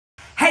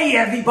Hey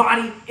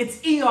everybody,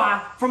 it's Eli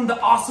from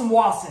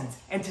TheAwesomeLawsons,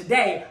 and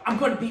today I'm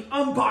going to be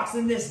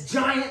unboxing this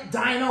giant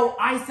Dino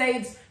Ice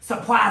Age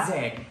surprise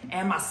egg.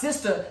 And my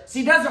sister,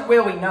 she doesn't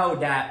really know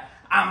that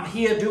I'm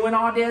here doing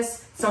all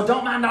this, so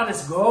don't mind all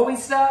this glowy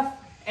stuff.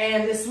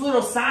 And this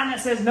little sign that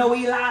says no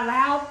Eli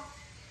allowed,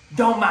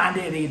 don't mind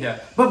it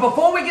either. But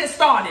before we get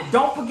started,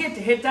 don't forget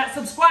to hit that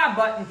subscribe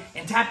button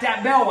and tap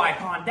that bell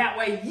icon. That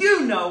way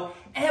you know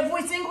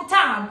every single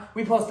time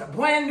we post a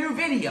brand new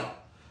video.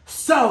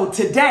 So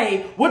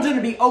today, we're going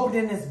to be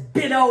opening this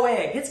big old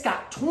egg. It's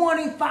got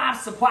 25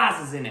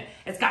 surprises in it.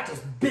 It's got this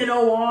big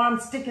old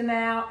arm sticking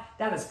out.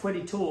 That is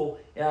pretty cool,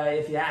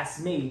 if you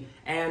ask me.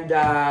 And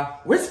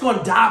we're just going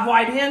to dive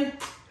right in,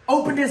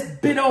 open this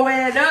big old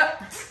egg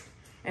up.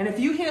 And if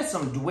you hear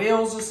some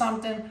drills or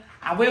something,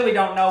 I really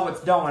don't know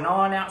what's going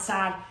on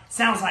outside.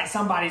 Sounds like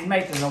somebody's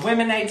making a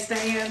lemonade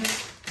stand.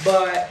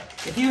 But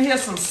if you hear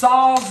some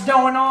saws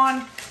going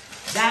on,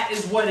 that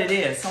is what it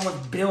is.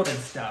 Someone's building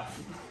stuff.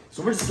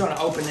 So we're just going to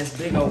open this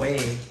big old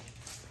egg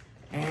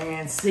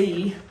and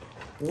see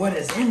what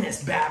is in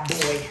this bad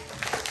boy.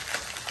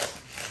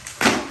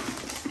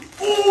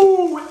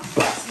 Ooh, it's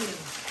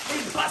busting.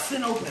 It's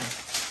busting open.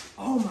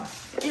 Oh my,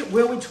 it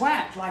really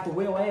trapped like a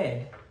real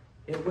egg.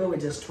 It really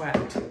just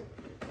trapped.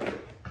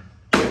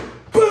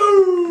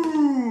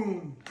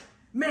 Boom!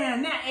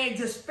 Man, that egg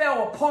just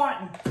fell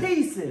apart in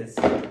pieces.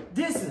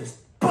 This is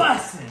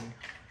busting.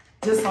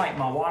 Just like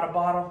my water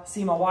bottle.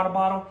 See my water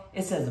bottle?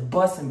 It says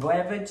busting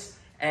beverage.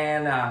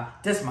 And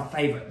this is my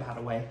favorite, by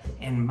the way.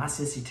 And my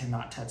sissy did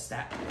not touch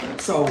that.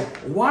 So,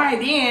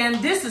 right in,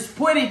 this is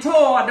pretty cool.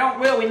 I don't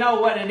really know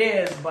what it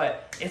is,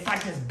 but it's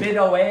like this big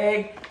old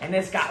egg. And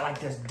it's got like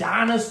this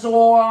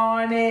dinosaur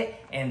on it.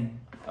 And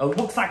it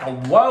looks like a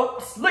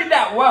whelps. Look at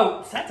that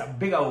whelps. That's a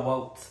big old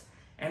whelps.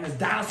 And this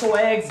dinosaur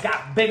egg's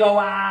got big old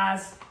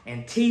eyes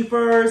and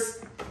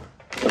teethers.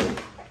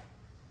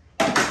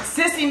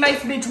 Sissy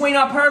makes me tween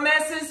up her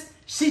messes.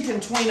 She can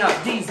tween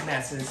up these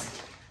messes.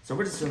 So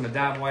we're just going to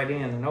dive right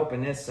in and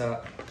open this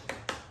up.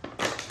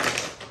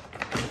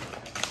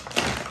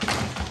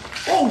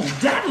 Oh,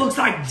 that looks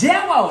like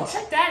Jello.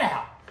 Check that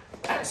out.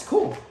 That is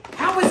cool.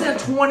 How is there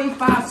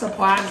 25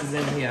 surprises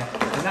in here?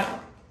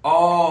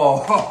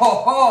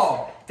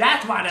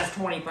 That's why there's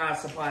 25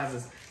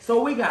 surprises.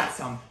 So we got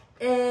some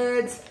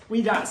eggs.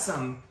 We got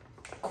some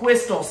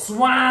crystal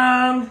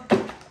slime.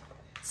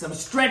 Some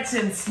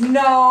stretching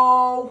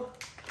snow.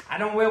 I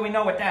don't really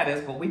know what that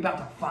is, but we about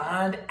to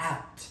find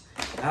out.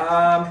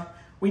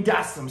 We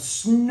got some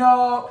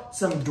snow,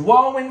 some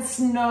glowing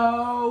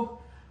snow.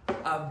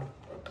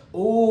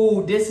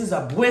 Oh, this is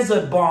a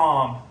blizzard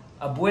bomb.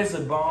 A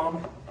blizzard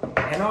bomb.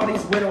 And all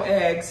these little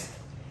eggs.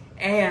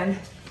 And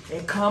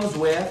it comes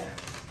with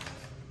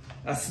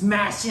a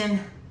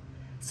smashing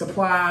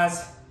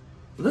surprise.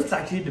 Looks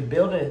like you need to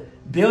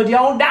build your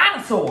own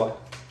dinosaur.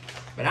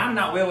 But I'm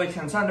not really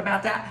concerned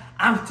about that.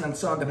 I'm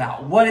concerned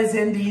about what is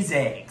in these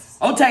eggs.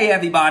 I'll tell you,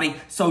 everybody,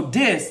 so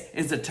this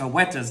is a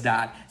Towetta's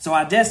dot. So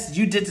I guess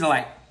you did to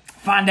like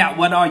find out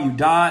what are you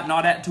dot and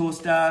all that cool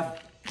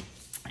stuff.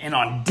 And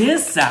on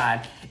this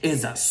side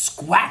is a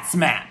squats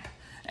map.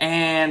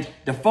 And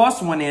the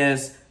first one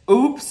is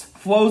oops,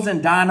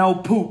 frozen dino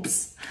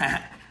poops.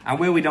 I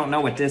really don't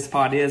know what this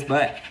part is,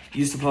 but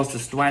you're supposed to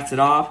scratch it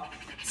off.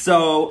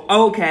 So,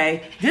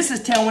 okay, this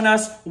is telling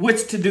us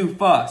which to do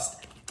first.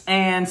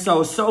 And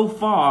so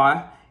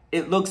far,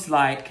 it looks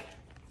like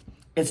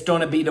it's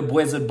going to be the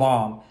blizzard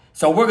bomb.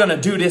 So we're going to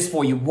do this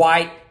for you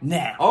right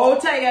now.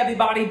 Okay,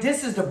 everybody,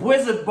 this is the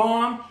blizzard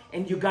bomb.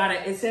 And you got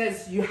it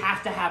says you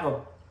have to have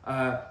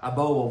a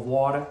bowl of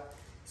water.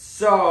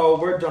 So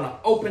we're going to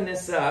open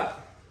this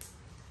up.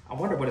 I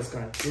wonder what it's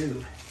going to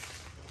do.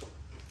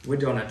 We're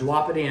going to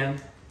drop it in.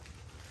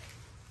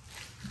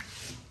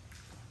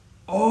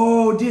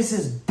 Oh, this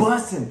is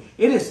busting.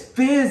 It is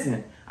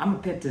fizzing. I'm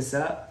going to pick this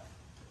up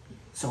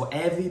so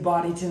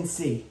everybody can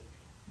see.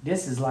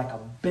 This is like a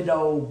big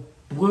old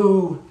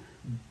blue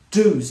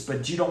juice,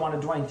 but you don't want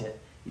to drink it.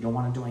 You don't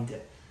want to drink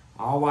it.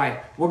 All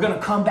right, we're going to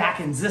come back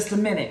in just a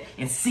minute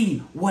and see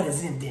what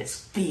is in this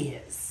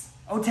fizz.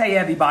 Okay,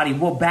 everybody,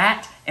 we're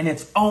back, and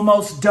it's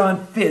almost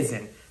done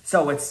fizzing.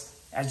 So it's,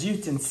 as you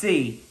can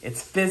see,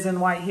 it's fizzing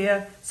right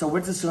here. So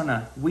we're just going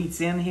to reach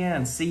in here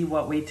and see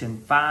what we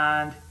can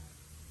find.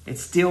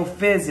 It's still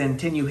fizzing.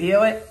 Can you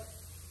hear it?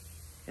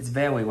 It's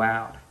very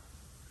loud.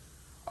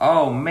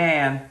 Oh,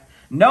 man.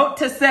 Note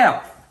to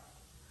self.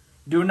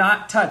 Do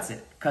not touch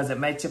it, because it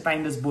makes your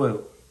fingers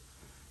blue.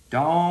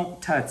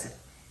 Don't touch it.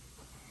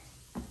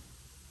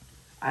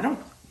 I don't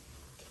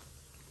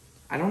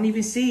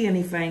even see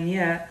anything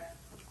yet.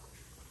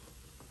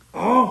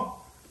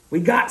 Oh, we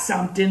got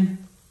something.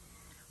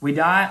 We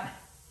got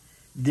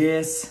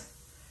this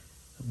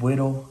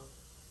little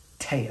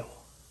tail.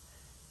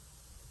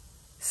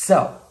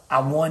 So, I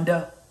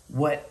wonder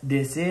what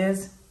this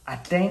is. I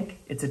think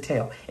it's a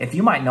tail. If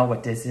you might know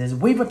what this is,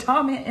 leave a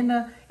comment in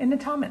the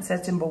comment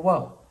section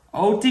below.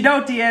 Okie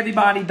dokie,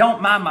 everybody.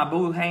 Don't mind my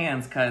blue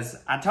hands, because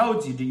I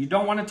told you, you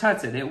don't want to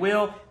touch it. It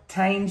will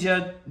change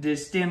the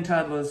skin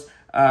colors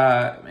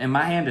And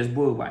my hand is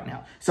blue right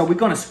now. So we're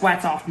going to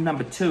scratch off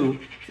number 2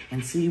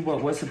 and see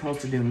what we're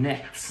supposed to do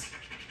next.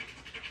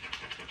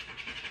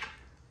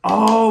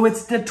 Oh,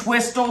 it's the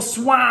Twistle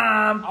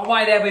Swime. All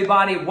right,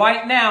 everybody.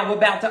 Right now, we're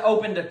about to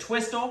open the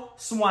Twistle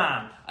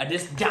Swime of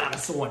this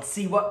dinosaur and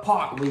see what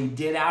part we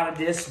did out of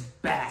this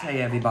bag.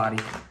 Hey,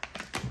 everybody.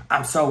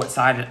 I'm so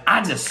excited.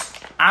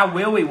 I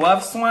really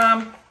love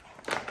slime.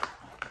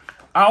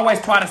 I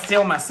always try to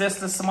steal my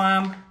sister's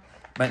slime,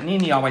 but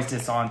Nini always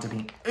gets on to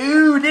me.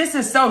 Ooh, this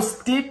is so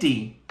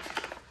sticky.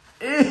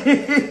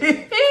 Ooh.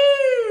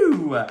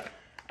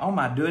 Oh,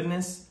 my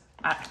goodness.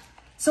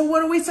 So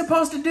what are we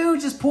supposed to do?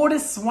 Just pour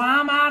this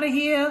slime out of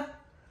here?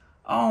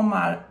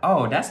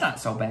 Oh, that's not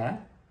so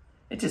bad.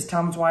 It just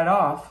comes right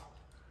off.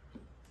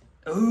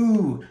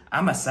 Ooh,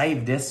 I'm gonna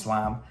save this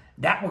slime.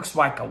 That looks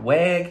like a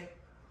leg,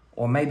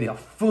 or maybe a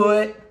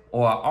foot,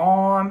 or an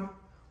arm.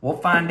 We'll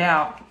find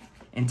out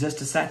in just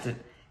a second.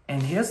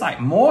 And here's like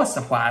more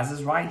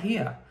surprises right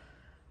here.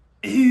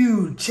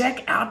 Ooh,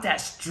 check out that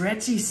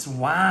stretchy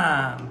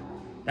slime.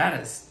 That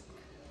is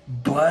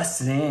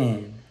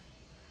busting.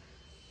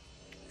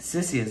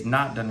 Sissy has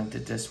not done it to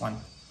this one.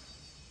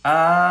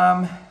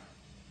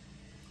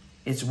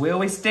 It's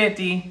really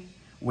sticky,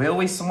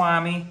 really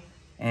slimy,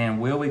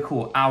 and really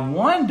cool. I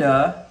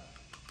wonder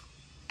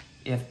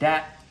if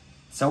that,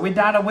 so we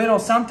got a little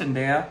something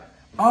there.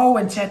 Oh,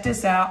 and check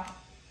this out.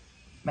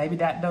 Maybe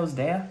that goes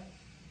there.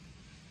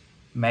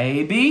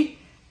 Maybe.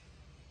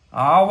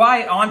 All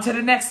right, on to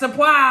the next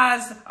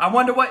surprise. I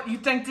wonder what you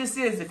think this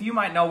is. If you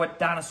might know what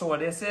dinosaur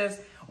this is,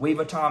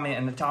 leave a comment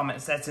in the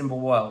comment section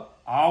below.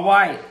 All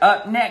right,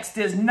 up next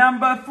is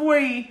number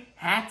 3.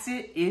 Hatch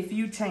it if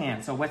you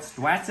can. So let's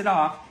scratch it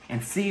off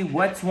and see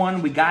which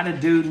one we gotta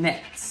do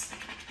next.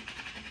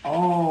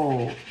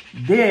 Oh,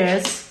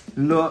 this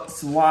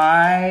looks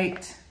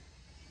like,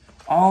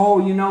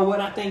 oh, you know what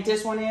I think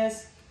this one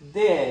is?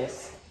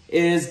 This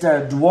is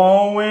the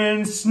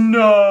glowing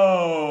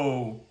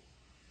snow.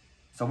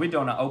 So we're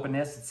gonna open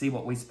this and see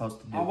what we're supposed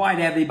to do. All right,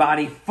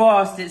 everybody.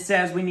 First, it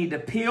says we need to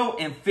peel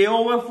and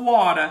fill with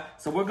water.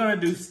 So we're gonna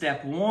do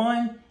step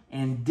 1,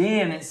 and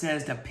then it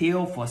says to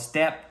peel for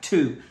step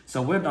 2.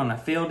 So we're gonna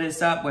fill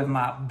this up with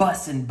my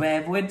bussin'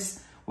 beverage.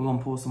 We're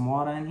gonna pour some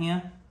water in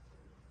here.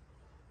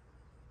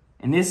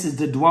 And this is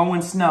the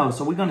glowing snow.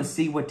 So we're gonna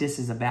see what this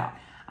is about.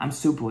 I'm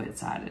super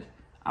excited.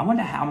 I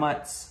wonder how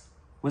much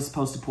we're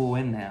supposed to pour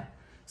in there.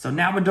 So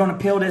now we're gonna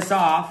peel this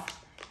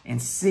off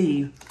and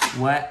see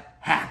what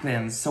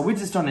happens. So we're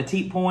just gonna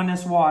keep pouring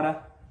this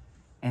water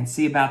and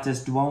see about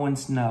this glowing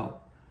snow.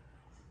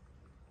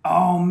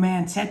 Oh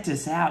man, check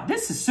this out.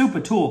 This is super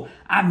cool.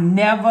 I've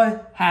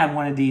never had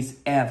one of these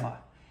ever.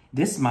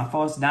 This is my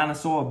first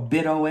dinosaur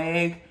biddo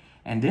egg,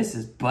 and this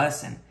is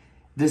bussin'.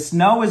 The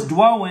snow is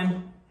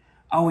glowing.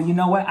 Oh, you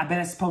know what? I bet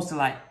it's supposed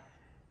to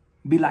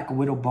be like a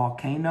little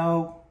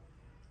volcano.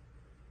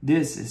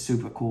 This is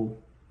super cool.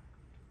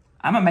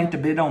 I'm gonna make the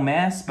biddo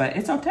mess, but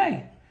it's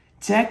okay.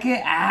 Check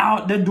it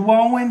out, the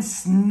glowing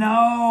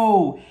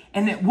snow.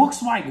 And it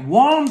looks like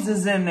worms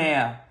is in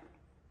there.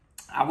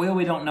 I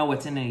really don't know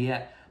what's in there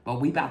yet, but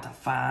we about to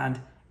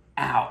find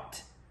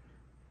out.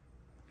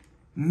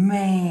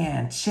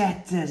 Man,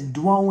 check this,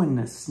 glowing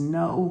the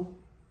snow.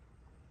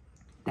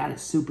 That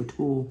is super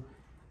cool.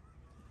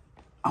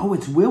 Oh,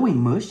 it's really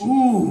mushy.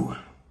 Ooh,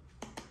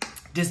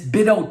 this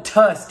big old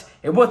tusk.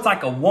 It looks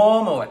like a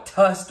worm or a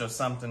tusk or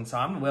something, so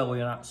I'm really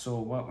not sure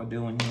what we're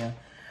doing here.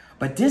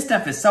 But this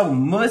stuff is so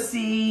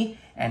mushy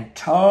and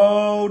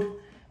toad.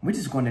 We're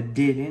just going to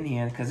dig in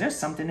here because there's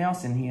something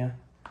else in here.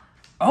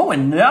 Oh,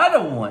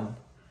 another one.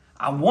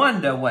 I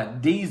wonder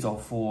what these are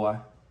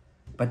for.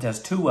 But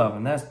there's 2 of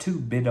them. There's 2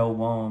 big old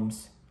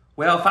worms.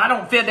 Well, if I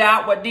don't figure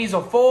out what these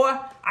are for,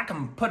 I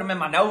can put them in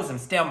my nose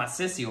and steal my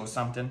sissy or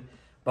something.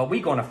 But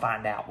we're going to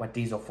find out what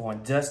these are for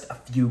in just a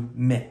few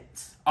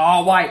minutes.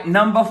 All right,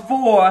 number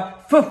 4,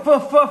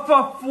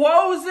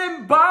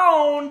 frozen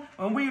bone.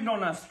 And we're going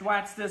to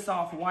scratch this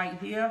off right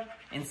here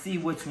and see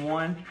which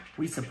one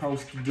we're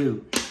supposed to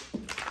do.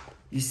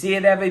 You see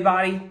it,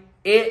 everybody?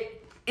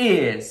 It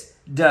is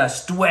the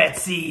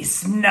Stretchy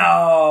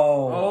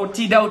Snow.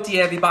 Okie dokie,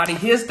 everybody.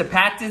 Here's the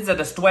package of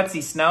the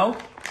Stretchy Snow.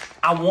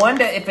 I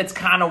wonder if it's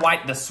kind of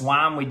like the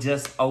slime we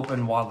just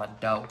opened while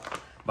ago.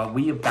 But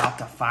we about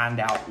to find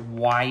out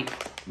right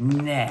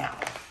now.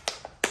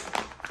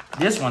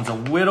 This one's a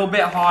little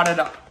bit harder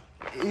to...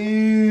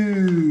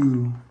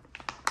 Ooh.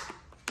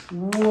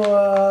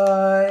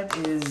 What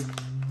is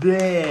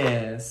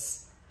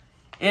this?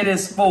 It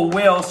is for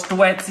real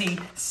Stretchy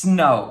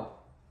Snow.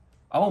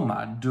 Oh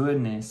my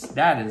goodness.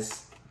 That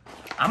is...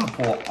 I'm gonna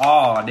pour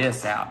all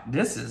this out.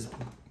 This is...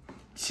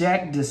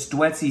 Check the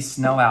Stretchy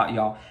Snow out,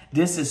 y'all.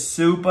 This is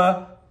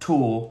super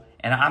cool.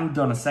 And I'm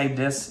gonna save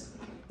this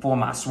for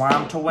my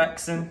slime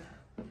collection.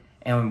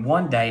 And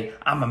one day,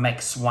 I'm gonna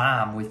make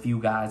slime with you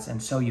guys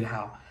and show you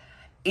how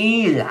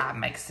Eli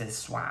makes this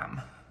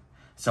slime.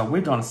 So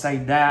we're gonna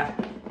save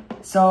that.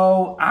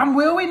 So I'm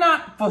really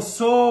not for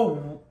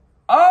sure.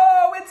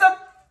 Oh, it's a,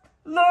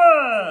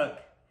 look,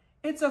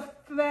 it's a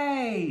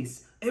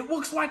face. It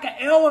looks like an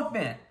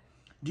elephant.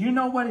 Do you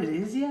know what it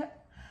is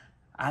yet?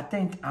 I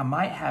think I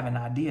might have an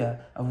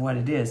idea of what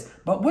it is.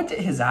 But look at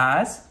his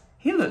eyes.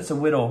 He looks a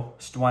little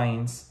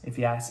strange, if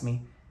you ask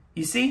me.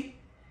 You see?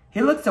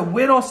 He looks a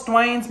little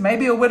strange,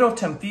 maybe a little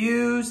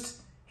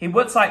confused. He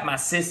looks like my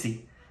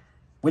sissy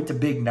with the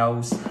big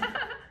nose.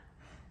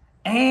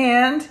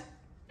 And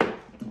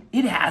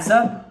it has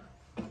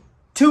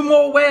two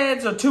more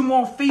legs or 2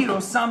 more feet or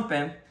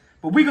something.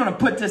 But we're going to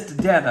put this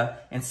together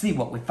and see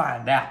what we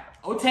find out.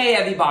 Okay,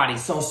 everybody.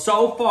 So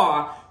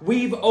far,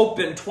 we've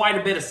opened quite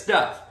a bit of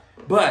stuff.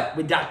 But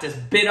we got this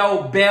big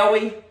old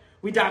belly.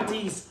 We got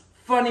these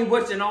funny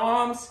looking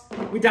arms.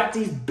 We got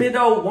these big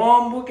old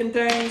warm looking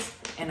things.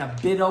 And a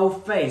big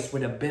old face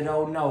with a big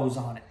old nose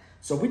on it.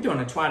 So we're going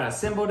to try to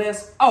assemble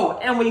this. Oh,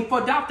 and we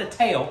forgot the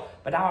tail.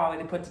 But I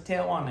already put the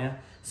tail on there.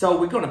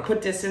 So we're going to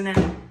put this in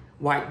there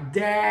like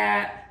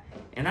that.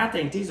 And I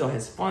think these are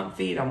his front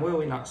feet. I'm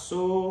really not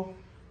sure.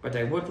 But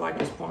they look like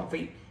his front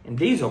feet. And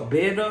these are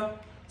bigger.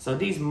 So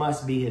these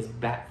must be his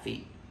back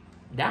feet.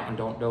 That one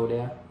don't go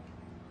there.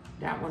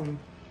 That one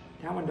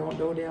don't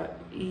go there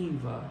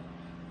either.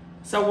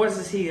 So what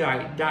is he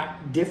like?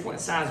 Got different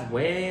size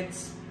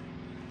legs.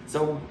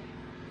 So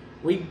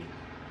we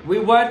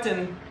worked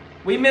and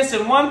we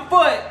missing 1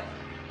 foot.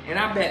 And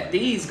I bet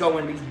these go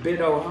in these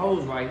big old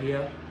holes right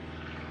here.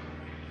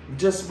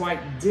 Just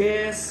like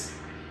this.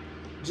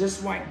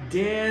 Just like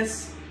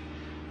this.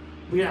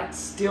 We got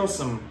still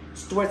some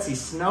stretchy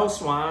snow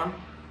slime.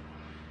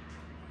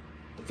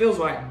 It feels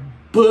like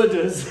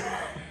Buddhas.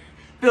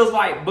 Feels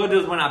like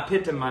Buddhas when I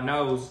pit in my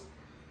nose.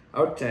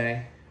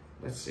 Okay,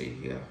 let's see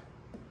here.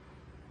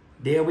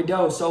 There we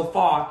go. So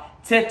far,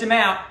 check them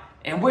out.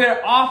 And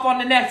we're off on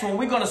the next one.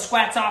 We're going to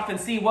scratch off and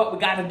see what we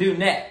got to do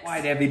next. All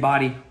right,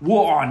 everybody. We're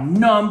on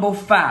number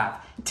 5.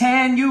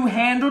 Can you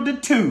handle the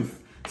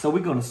tooth? So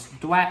we're going to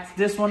scratch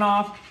this one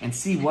off and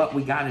see what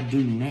we got to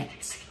do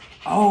next.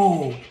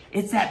 Oh,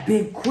 it's that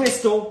big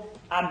crystal.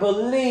 I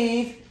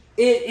believe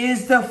it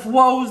is the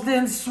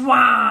frozen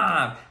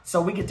slime.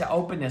 So we get to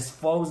open this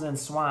frozen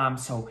slime.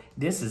 So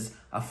this is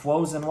a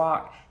frozen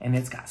rock and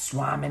it's got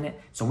slime in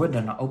it. So we're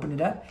going to open it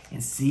up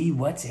and see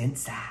what's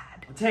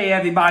inside. I'll tell you,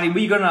 everybody,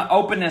 we're going to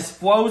open this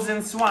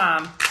frozen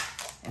slime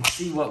and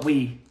see what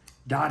we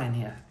got in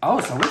here. Oh,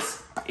 so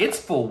it's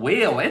for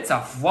real. It's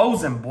a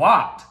frozen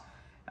block.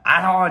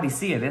 I already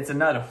see it. It's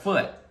another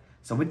foot.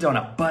 So we're going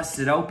to bust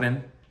it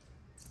open.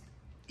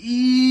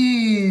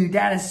 Ew,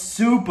 that is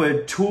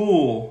super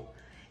cool.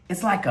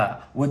 It's like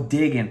we're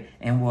digging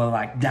and we're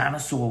like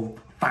dinosaur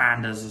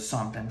finders or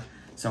something.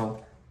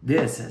 So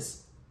this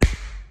is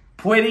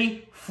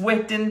pretty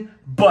freaking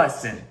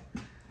bussin'.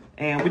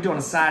 And we're doing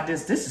a side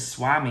this. This is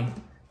slimy.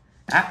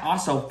 That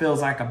also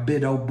feels like a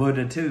bit old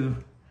Buddha too.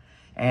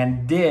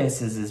 And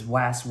this is his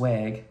last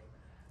leg.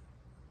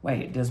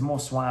 Wait, there's more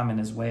slime in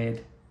his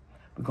leg.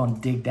 We're gonna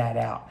dig that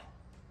out.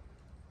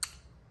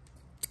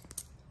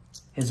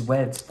 His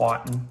leg's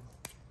farting.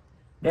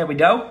 There we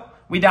go.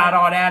 We got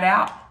all that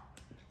out.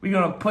 We're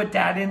gonna put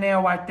that in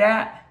there like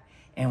that.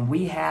 And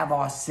we have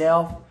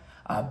ourselves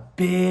a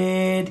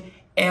big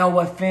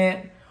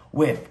elephant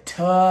with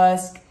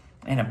tusk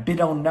and a bit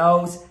on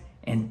nose.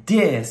 And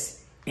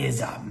this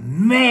is a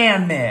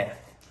mammoth.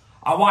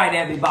 All right,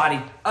 everybody.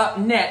 Up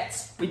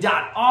next, we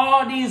got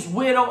all these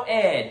little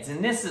eggs.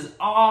 And this is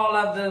all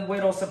of the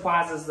little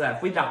surprises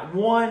left. We got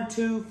 1,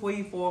 2,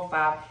 3, 4,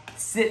 5,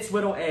 6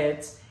 little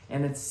eggs.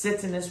 And it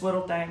sits in this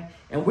little thing.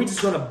 And we're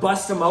just going to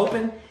bust them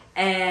open.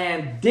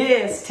 And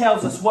this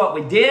tells us what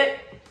we did.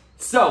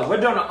 So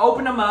we're going to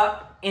open them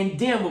up. And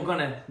then we're going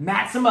to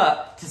match them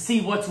up to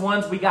see which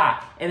ones we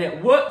got. And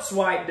it looks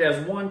like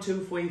there's 1,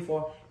 2, 3,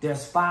 4.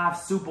 There's 5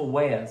 super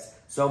wares.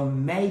 So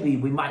maybe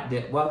we might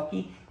get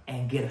lucky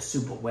and get a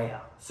super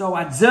whale. So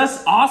I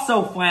just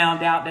also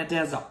found out that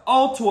there's an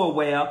ultra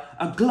whale,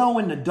 a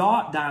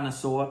glow-in-the-dark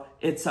dinosaur.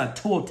 It's a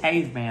tool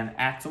caveman,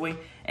 actually.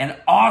 And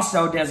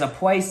also there's a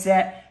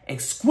playset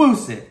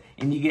exclusive,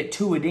 and you get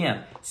 2 of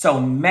them. So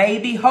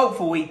maybe,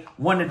 hopefully,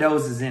 one of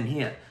those is in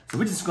here. So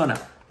we're just gonna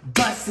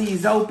bust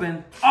these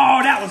open. Oh,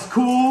 that was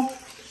cool.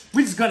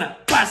 We're just gonna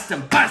bust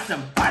them, bust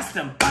them, bust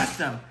them, bust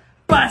them,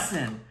 bust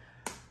them,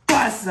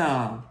 bust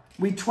them.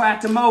 We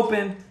twat them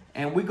open,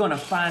 and we're gonna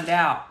find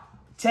out.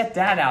 Check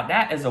that out.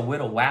 That is a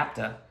little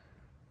raptor.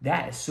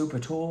 That is super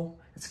cool.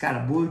 It's got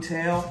a blue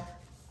tail.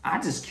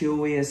 I'm just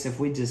curious if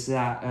we just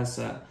got us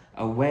a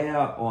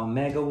whale or a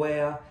mega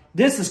whale.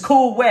 This is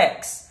Cool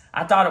Rex.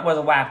 I thought it was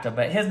a raptor,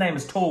 but his name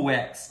is Cool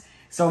Rex.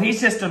 So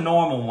he's just a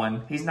normal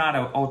one. He's not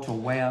an ultra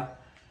whale.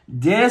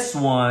 This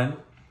one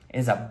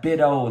is a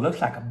bit old,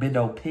 looks like a bit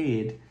old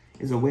pig.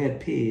 It's a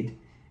red pig.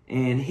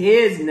 And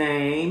his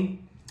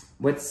name,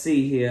 let's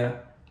see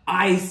here,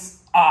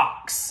 Ice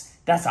Ox.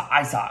 That's an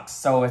ice ox.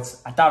 So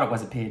I thought it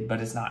was a pig, but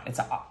it's not. It's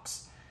an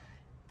ox.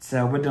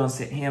 So we're gonna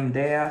sit him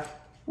there.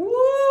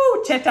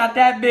 Woo! Check out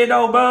that big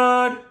old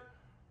bud.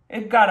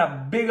 It got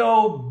a big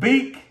old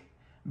beak,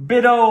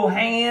 big old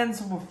hands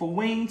for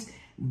wings.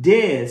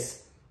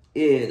 This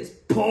is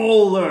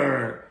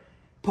Polar.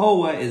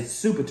 Polar is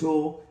super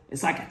cool.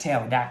 It's like a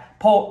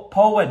pterodactyl.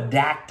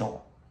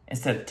 Pterodactyl.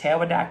 Instead of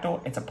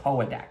pterodactyl, it's a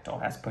poadactyl.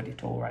 That's a pretty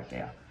cool right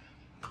there.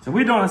 So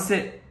we're gonna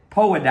sit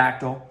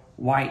poadactyl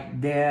right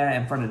there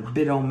in front of the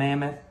big old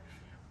mammoth.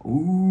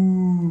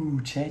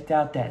 Ooh, check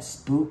out that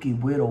spooky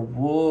little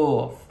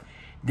wolf.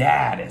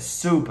 That is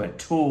super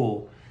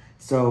cool.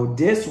 So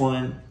this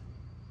one,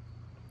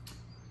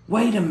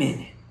 wait a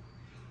minute.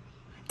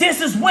 This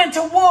is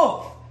Winter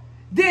Wolf.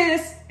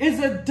 This is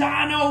a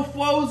Dino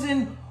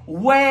frozen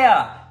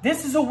whale.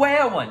 This is a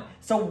whale one.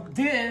 So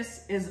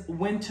this is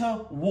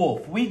Winter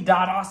Wolf. We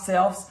got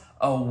ourselves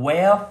a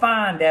whale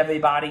find,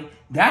 everybody.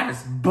 That is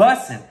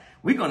bussin'.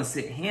 We're gonna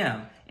sit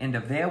him in the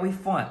very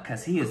front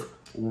because he is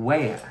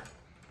whale.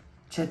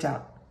 Check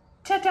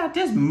out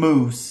this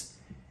moose.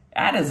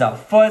 That is a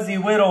fuzzy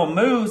little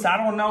moose. I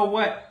don't know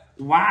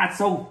why it's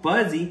so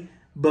fuzzy,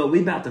 but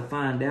we about to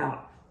find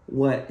out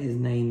what his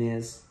name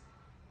is.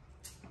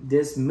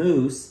 This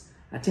moose,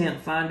 I can't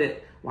find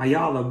it while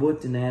y'all are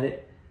looking at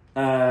it.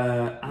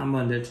 I'm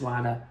gonna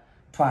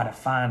try to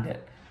find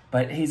it.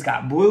 But he's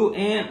got blue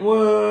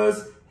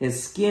antlers.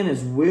 His skin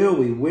is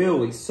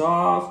really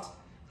soft.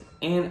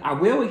 And I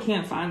really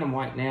can't find him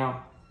right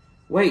now.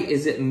 Wait,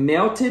 is it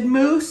melted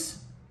moose?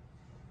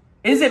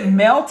 Is it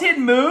melted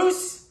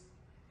moose?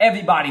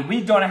 Everybody,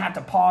 we're gonna have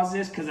to pause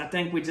this because I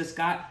think we just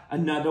got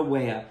another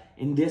whale.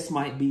 And this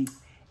might be...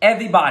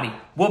 Everybody,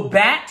 we're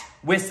back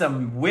with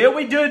some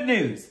really good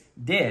news.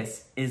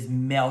 This is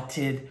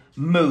melted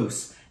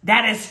moose.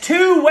 That is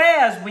 2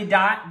 whales we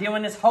got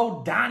during this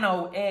whole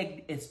dino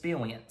egg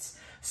experience.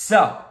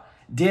 So,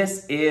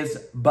 this is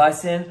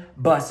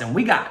bussin'.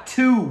 We got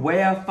 2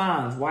 whale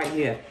finds right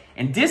here.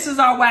 And this is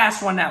our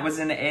last one that was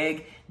in the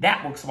egg.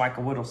 That looks like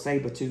a little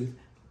saber tooth.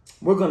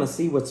 We're going to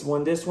see which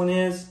one this one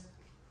is.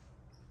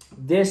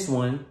 This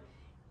one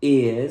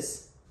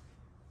is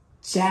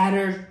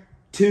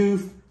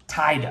Chatter-tooth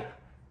tiger.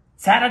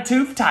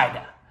 Chatter-tooth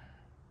tiger.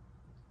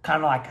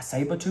 Kind of like a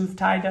saber-tooth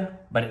tiger,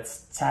 but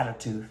it's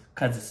Chatter-tooth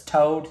because it's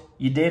toad.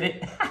 You did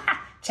it.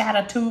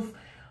 Chatter-tooth.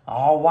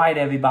 All right,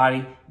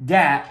 everybody.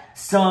 That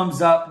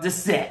sums up the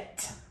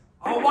set.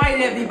 All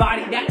right,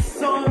 everybody. That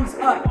sums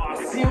up our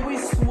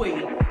Series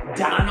 3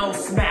 Dino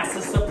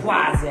Smasher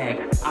Surprise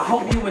Egg. I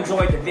hope you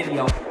enjoyed the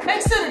video.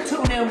 Make sure to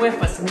tune in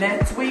with us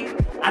next week.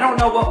 I don't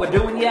know what we're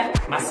doing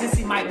yet. My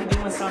sissy might be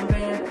doing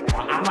something,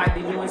 or I might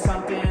be doing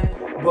something,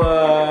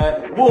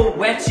 but we'll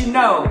let you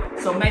know.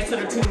 So make sure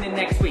to tune in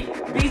next week.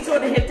 Be sure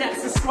to hit that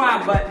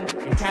subscribe button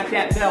and tap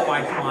that bell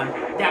icon.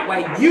 That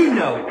way you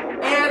know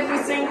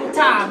every single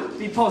time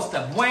we post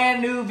a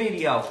brand new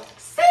video.